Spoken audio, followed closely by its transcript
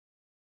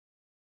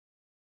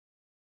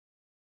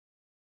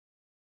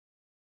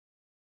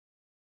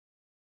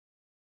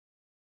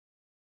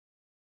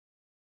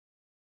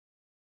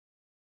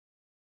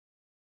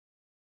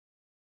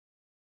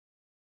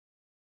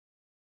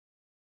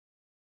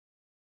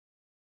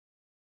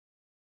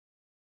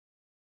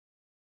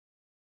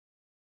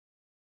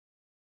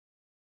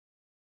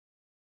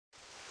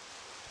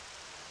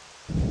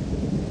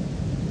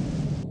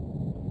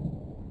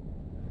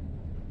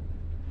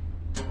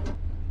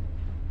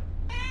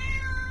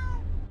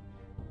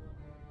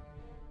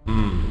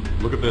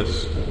Look at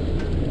this.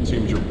 It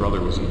seems your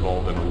brother was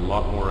involved in a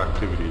lot more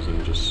activities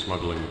than just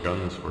smuggling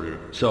guns for you.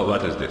 So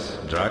what is this?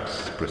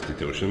 Drugs,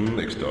 prostitution,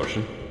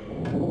 extortion?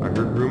 I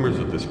heard rumors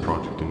of this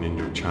project in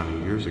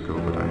Indochina years ago,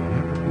 but I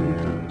never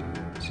believed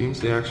it.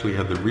 Seems they actually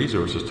had the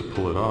resources to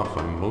pull it off.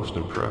 I'm most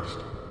impressed.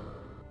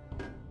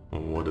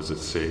 Well, what does it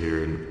say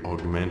here? An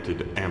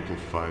augmented,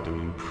 amplified,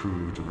 and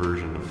improved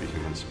version of the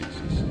human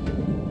species.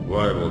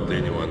 Why would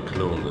anyone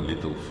clone a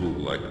little fool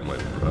like my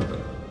brother?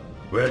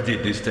 Where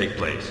did this take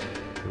place?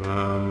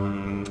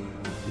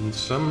 In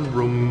some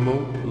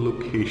remote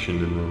location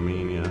in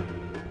Romania.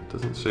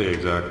 Doesn't say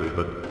exactly,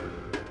 but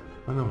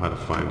I know how to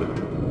find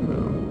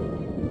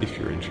it, if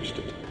you're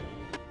interested.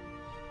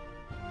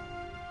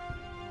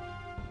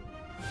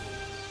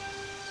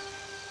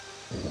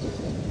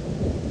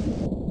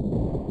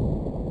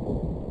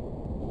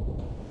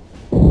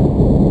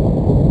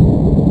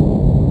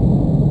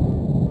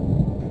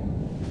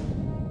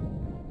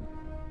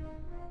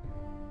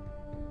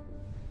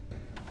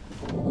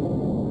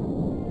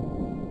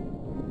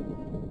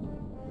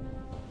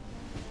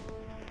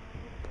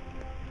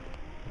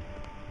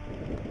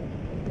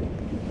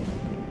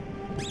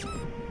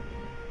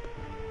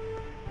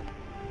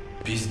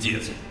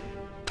 Пиздец.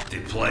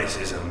 The place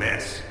is a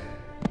mess.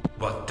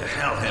 What the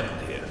hell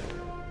happened here?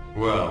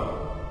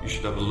 Well, you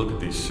should have a look at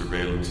these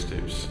surveillance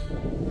tapes.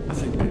 I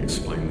think they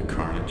explain the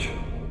carnage.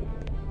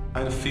 I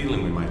had a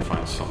feeling we might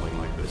find something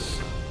like this.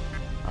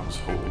 I was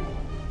hoping.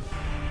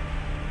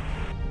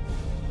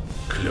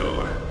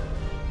 Clover.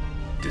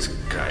 This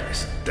guy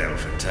is damn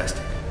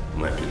fantastic.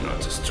 Maybe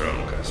not as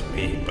strong as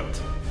me, but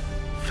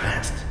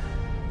fast.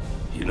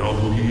 You know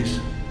who he is?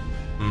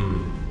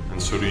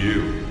 And so do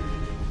you.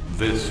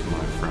 This,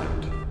 my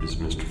friend, is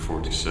Mr.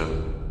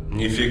 47.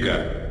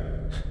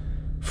 Nifига.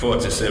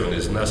 47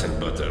 is nothing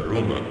but a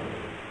rumor.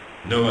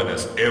 No one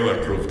has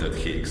ever proved that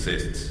he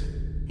exists.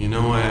 You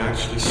know, I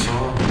actually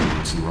saw him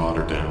once in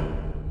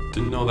Rotterdam.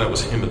 Didn't know that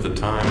was him at the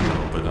time,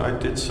 though, but I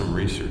did some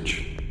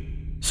research.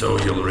 So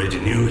you already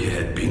knew he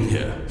had been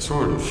here?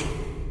 Sort of.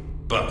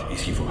 But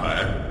is he for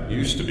hire?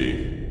 Used to be,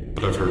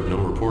 but I've heard no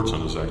reports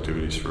on his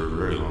activities for a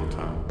very long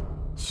time.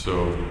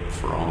 So,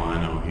 for all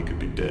I know, he could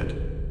be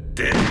dead.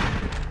 Dead?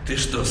 Ты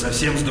что,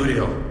 совсем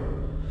сдурел?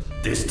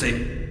 This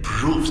tape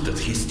proves that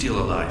he's still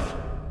alive.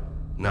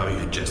 Now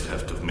you just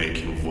have to make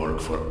him work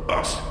for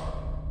us.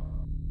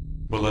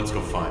 Well, let's go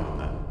find him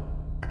then.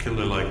 A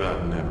killer like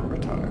that never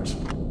retires.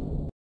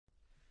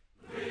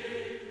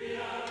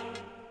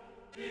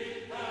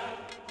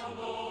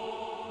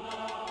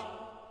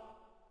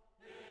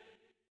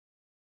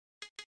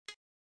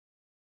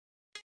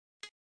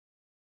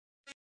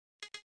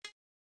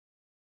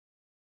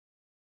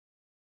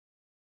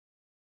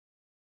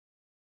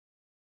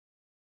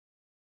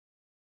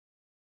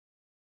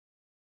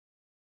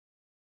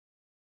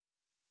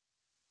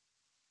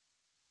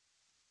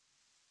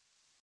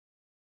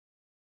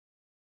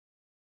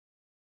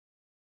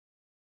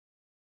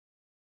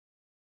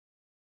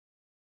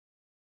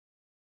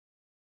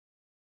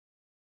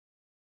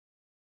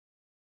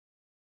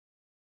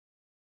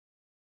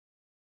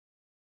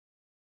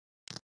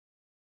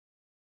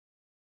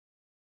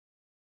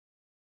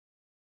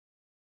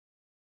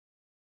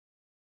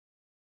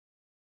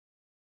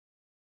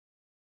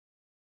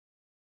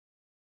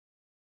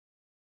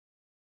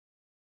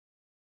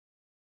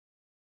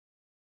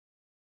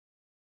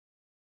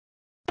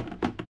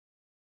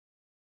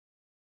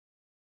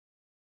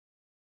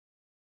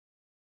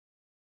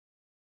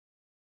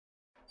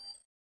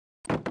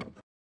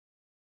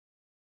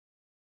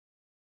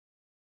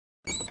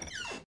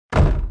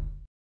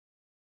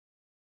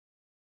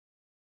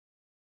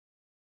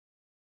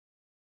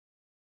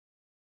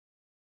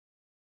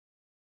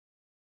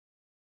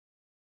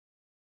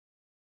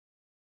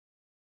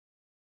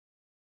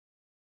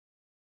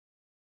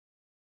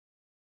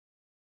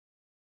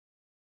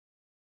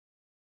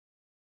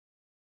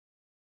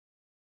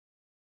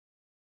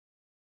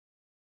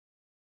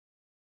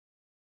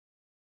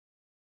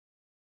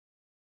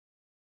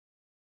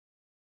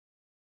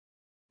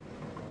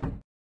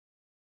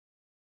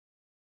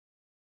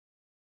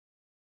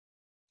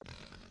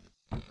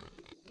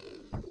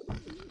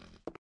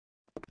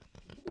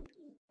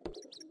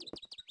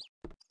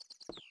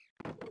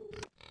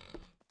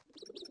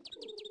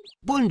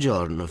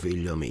 Buongiorno,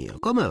 figlio mio.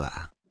 Come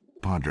va?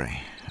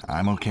 Padre,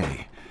 I'm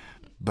okay,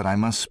 but I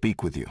must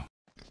speak with you.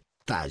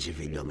 Taci,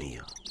 figlio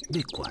mio.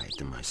 Be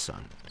quiet, my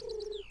son.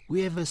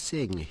 We have a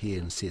saying here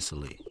in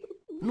Sicily.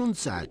 Non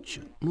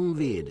saccio, non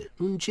vede,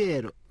 non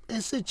c'ero, e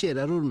se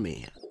c'era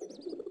dormia.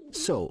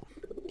 So,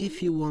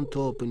 if you want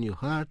to open your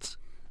hearts,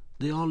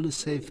 the only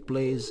safe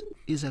place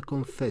is a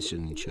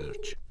confession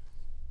church.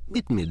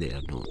 Meet me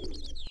there, no?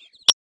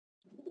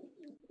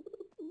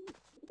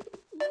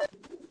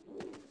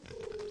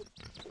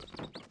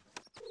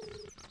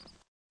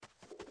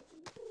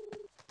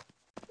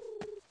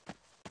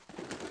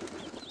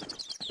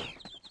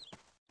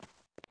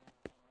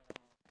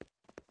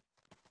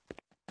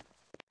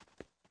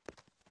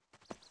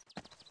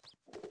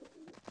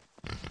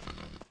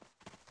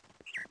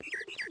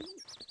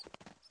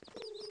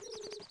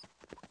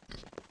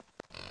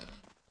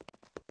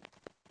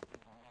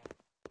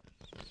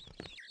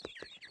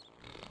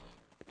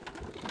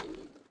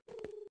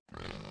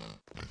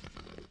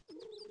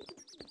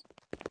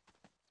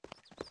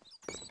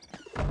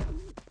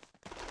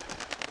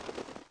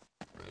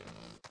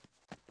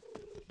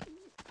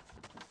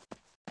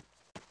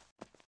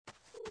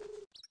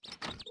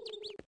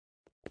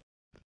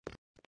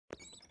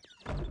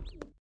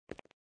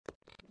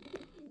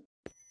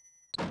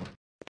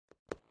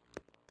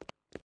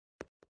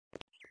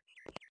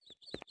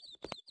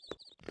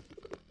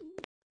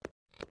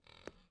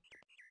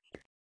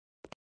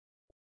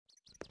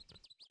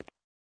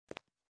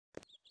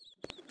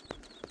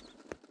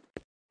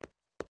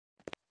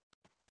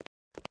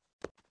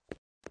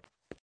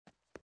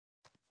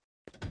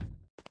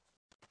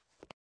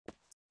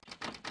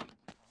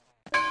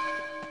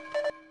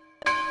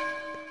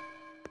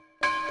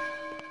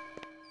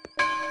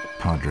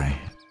 Padre.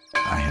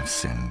 I have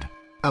sinned.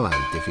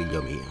 Avanti,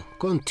 figlio mio.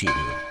 Continue,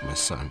 my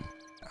son.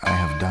 I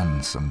have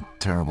done some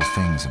terrible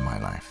things in my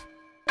life.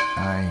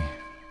 I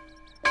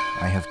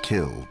have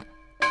killed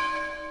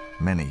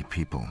many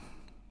people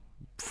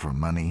for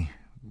money,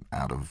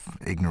 out of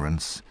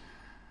ignorance,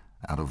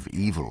 out of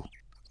evil,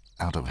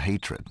 out of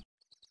hatred.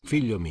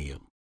 Figlio mio,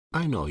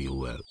 I know you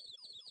well.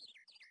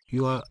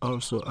 You are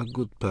also a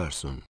good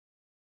person.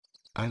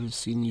 I've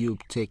seen you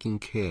taking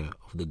care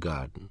of the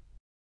garden.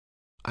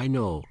 I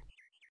know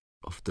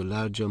of the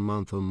large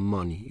amount of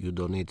money you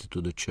donated to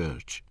the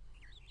church.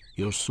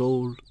 Your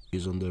soul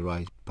is on the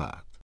right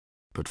path.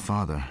 But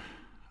Father,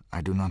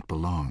 I do not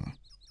belong.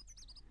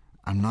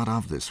 I'm not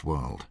of this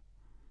world.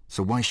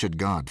 So why should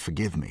God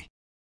forgive me?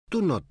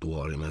 Do not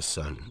worry, my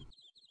son.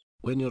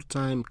 When your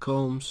time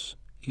comes,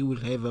 He will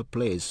have a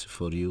place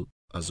for you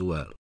as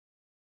well.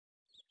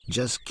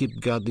 Just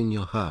keep God in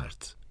your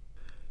heart.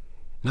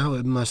 Now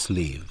I must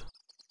leave.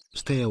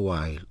 Stay a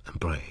while and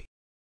pray.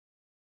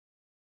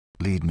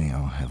 Lead me,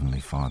 O Heavenly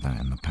Father,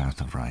 in the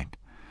path of right.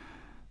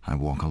 I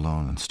walk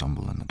alone and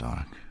stumble in the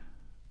dark.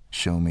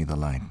 Show me the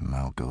light and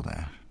I'll go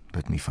there.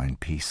 Let me find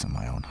peace in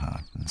my own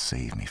heart and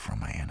save me from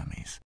my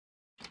enemies.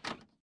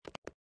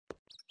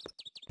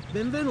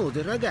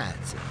 Benvenuti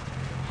ragazzi.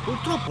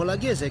 Purtroppo la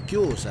chiesa è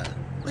chiusa.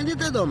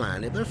 Venite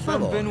domani, per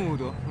favore.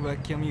 Benvenuto,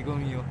 vecchio amico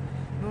mio.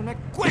 Non è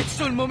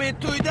questo il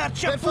momento di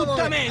darci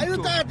appuntamento!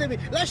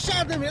 Aiutatemi!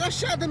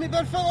 Lasciatemi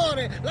per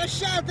favore!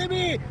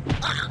 Lasciatemi!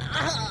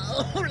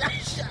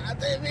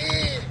 Lasciatemi!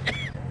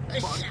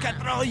 Porca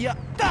troia!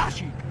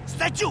 Taci!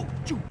 Stai giù!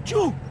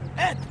 Giù!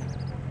 Entra!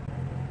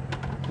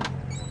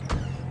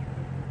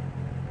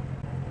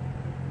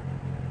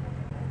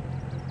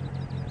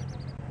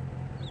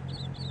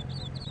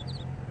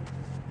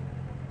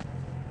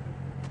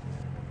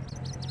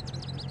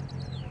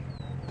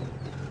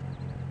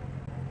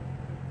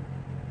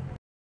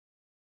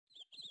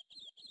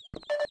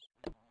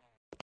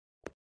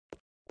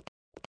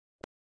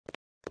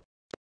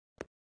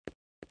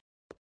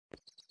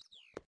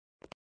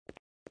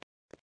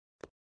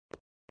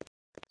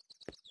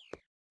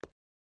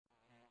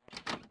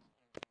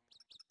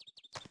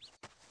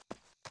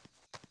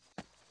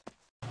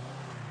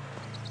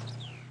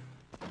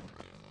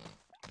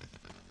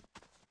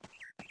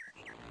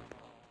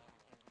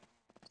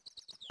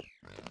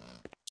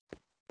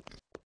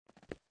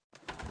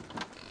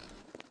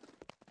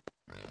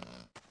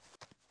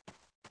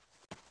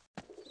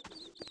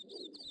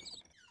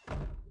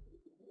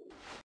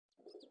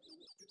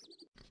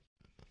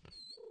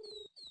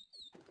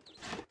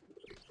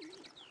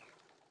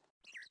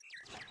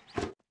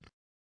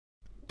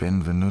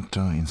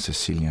 Benvenuto in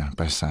Sicilia,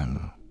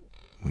 Paesano.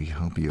 We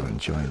hope you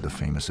enjoyed the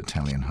famous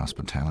Italian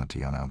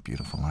hospitality on our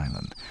beautiful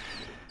island.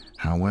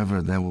 However,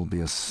 there will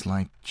be a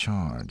slight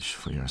charge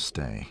for your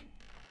stay.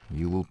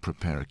 You will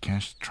prepare a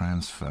cash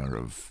transfer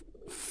of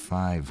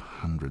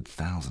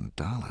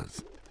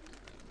 $500,000.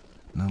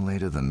 No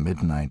later than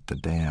midnight the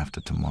day after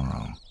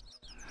tomorrow.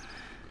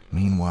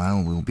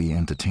 Meanwhile, we'll be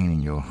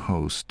entertaining your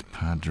host,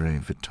 Padre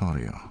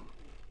Vittorio.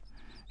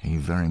 He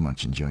very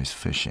much enjoys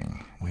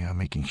fishing. We are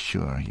making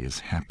sure he is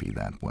happy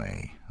that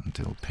way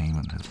until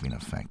payment has been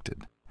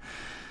effected.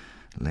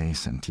 Lei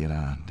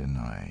sentirà di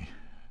noi,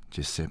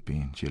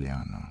 Giuseppe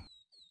Giuliano.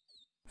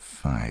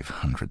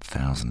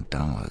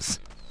 $500,000.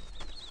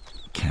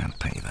 Can't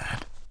pay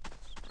that.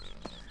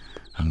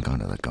 I'm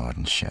going to the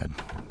garden shed.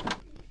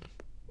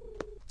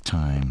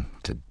 Time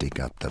to dig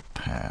up the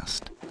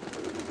past.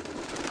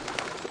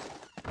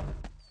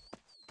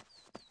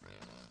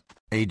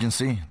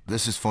 Agency,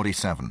 this is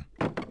 47.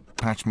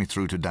 Patch me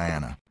through to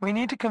Diana. We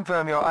need to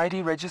confirm your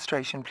ID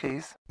registration,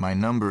 please. My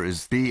number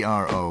is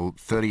BRO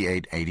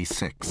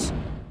 3886.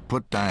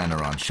 Put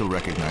Diana on. She'll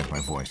recognize my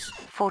voice.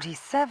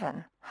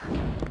 47?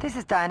 This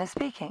is Diana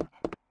speaking.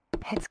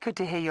 It's good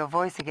to hear your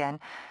voice again.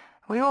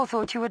 We all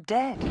thought you were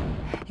dead.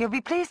 You'll be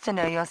pleased to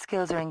know your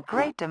skills are in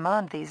great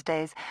demand these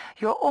days.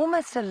 You're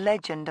almost a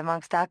legend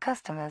amongst our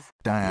customers.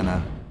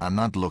 Diana, I'm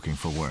not looking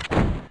for work.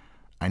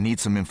 I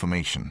need some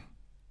information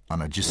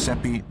on a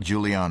Giuseppe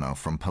Giuliano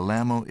from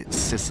Palermo,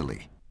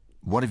 Sicily.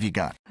 What have you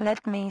got?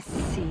 Let me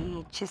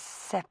see.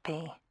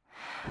 Giuseppe.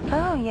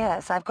 Oh,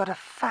 yes, I've got a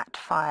fat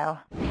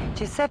file.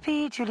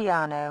 Giuseppe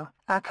Giuliano,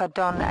 aka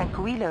Don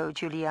Aguilo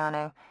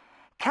Giuliano,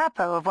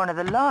 capo of one of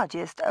the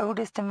largest,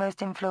 oldest and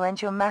most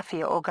influential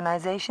mafia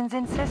organizations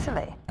in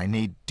Sicily. I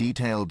need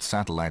detailed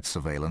satellite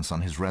surveillance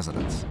on his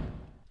residence,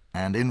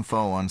 and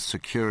info on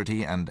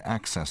security and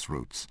access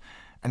routes.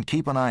 And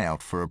keep an eye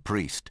out for a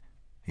priest.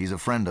 He's a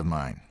friend of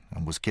mine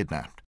and was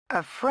kidnapped.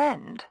 A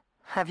friend?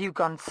 Have you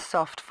gone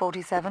soft,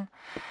 47?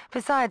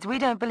 Besides, we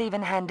don't believe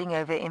in handing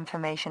over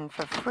information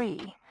for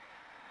free.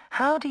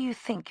 How do you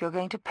think you're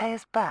going to pay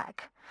us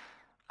back?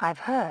 I've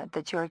heard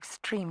that you're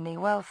extremely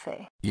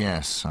wealthy.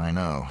 Yes, I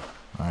know.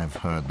 I've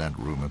heard that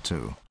rumor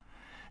too.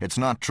 It's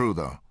not true,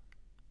 though.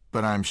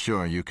 But I'm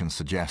sure you can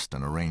suggest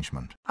an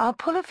arrangement. I'll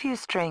pull a few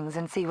strings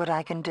and see what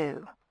I can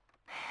do.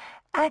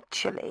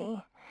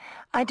 Actually,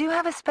 I do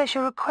have a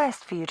special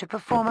request for you to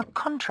perform a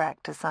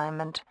contract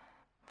assignment.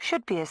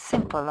 Should be a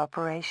simple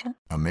operation.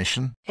 A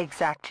mission?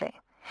 Exactly.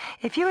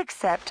 If you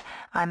accept,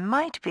 I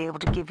might be able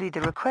to give you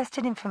the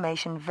requested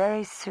information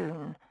very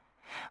soon.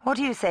 What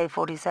do you say,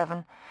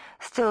 47?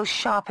 Still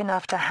sharp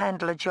enough to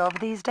handle a job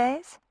these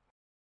days?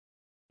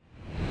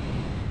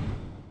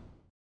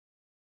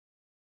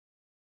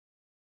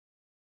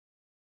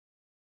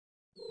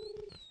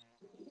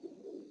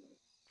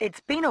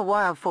 It's been a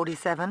while,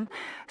 47,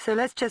 so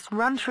let's just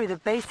run through the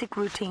basic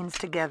routines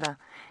together.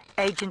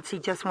 Agency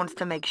just wants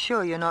to make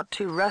sure you're not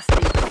too rusty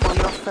before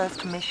your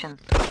first mission.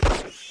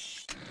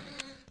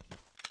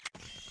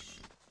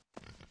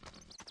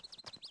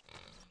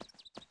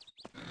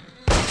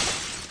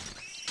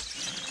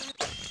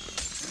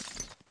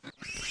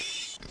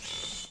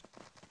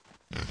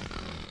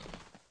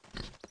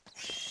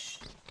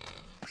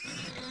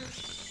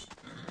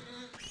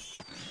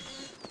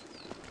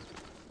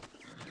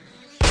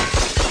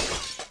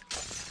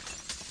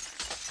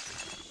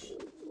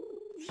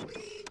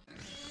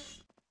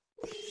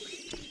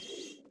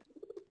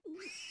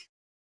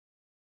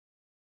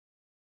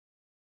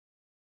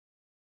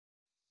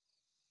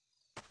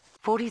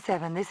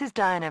 "47, this is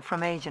Diana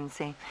from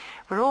Agency.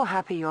 We're all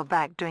happy you're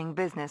back doing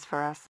business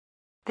for us.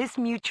 This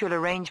mutual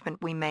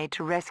arrangement we made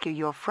to rescue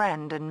your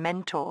friend and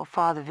mentor,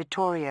 Father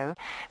Vittorio,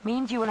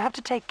 means you will have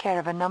to take care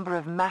of a number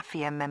of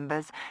Mafia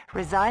members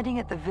residing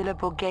at the Villa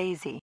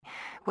Borghese,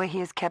 where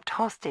he is kept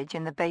hostage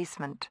in the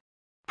basement.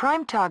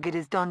 Prime target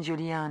is Don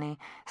Giuliani.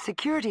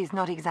 Security is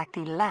not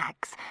exactly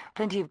lax.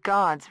 Plenty of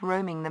guards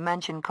roaming the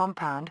mansion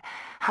compound.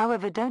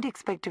 However, don't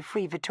expect to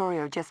free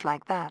Vittorio just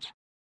like that.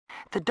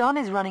 The Don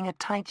is running a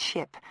tight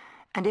ship,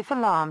 and if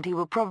alarmed, he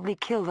will probably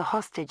kill the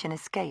hostage and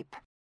escape.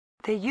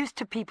 They're used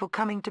to people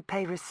coming to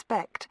pay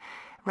respect,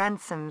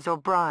 ransoms or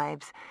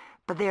bribes,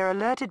 but they are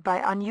alerted by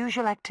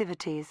unusual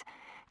activities.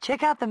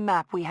 Check out the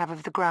map we have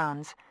of the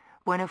grounds.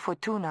 Buena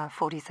fortuna,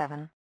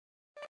 47.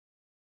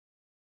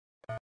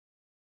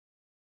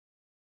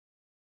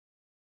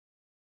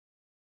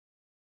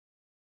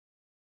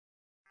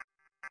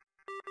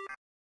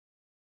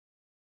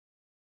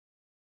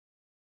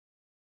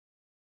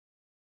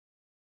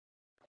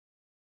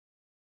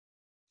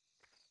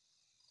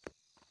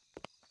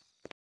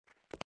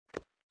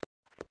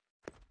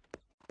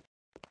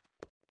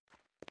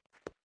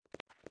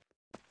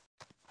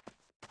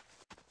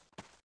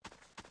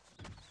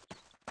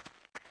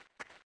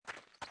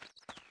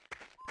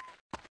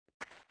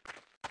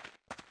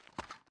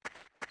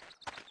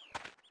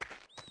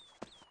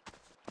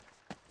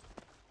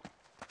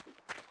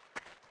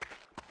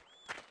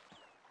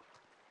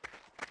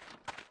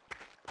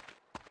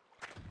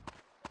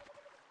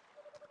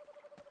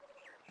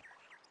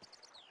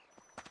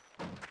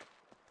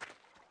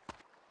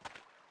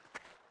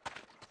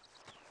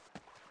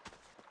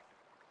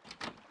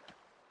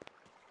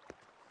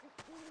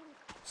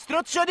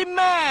 Strozzo di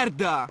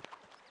merda!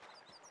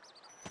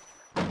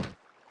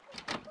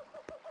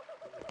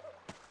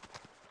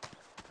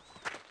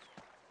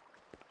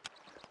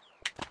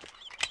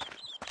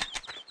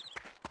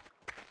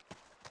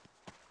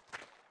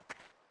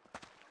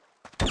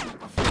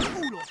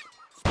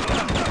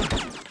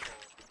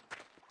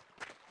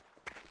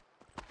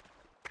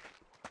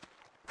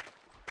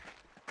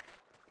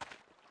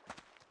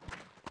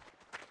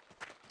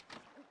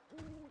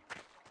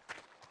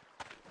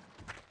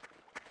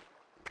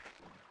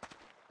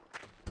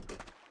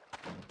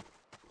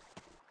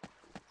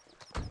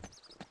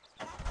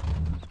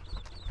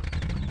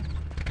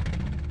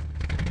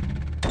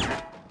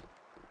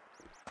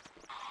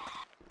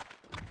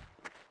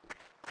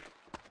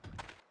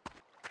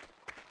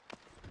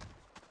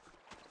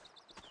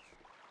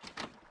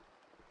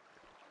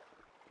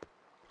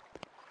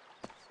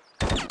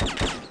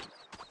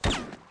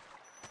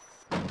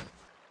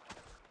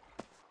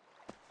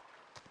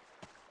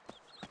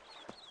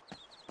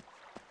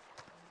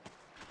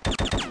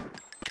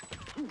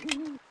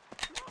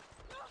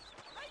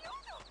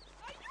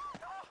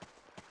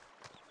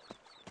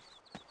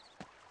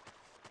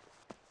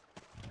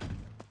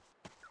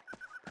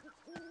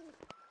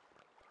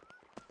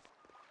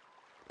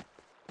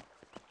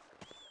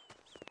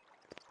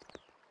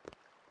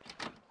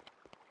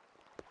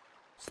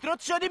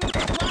 Strozzo di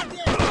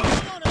merda!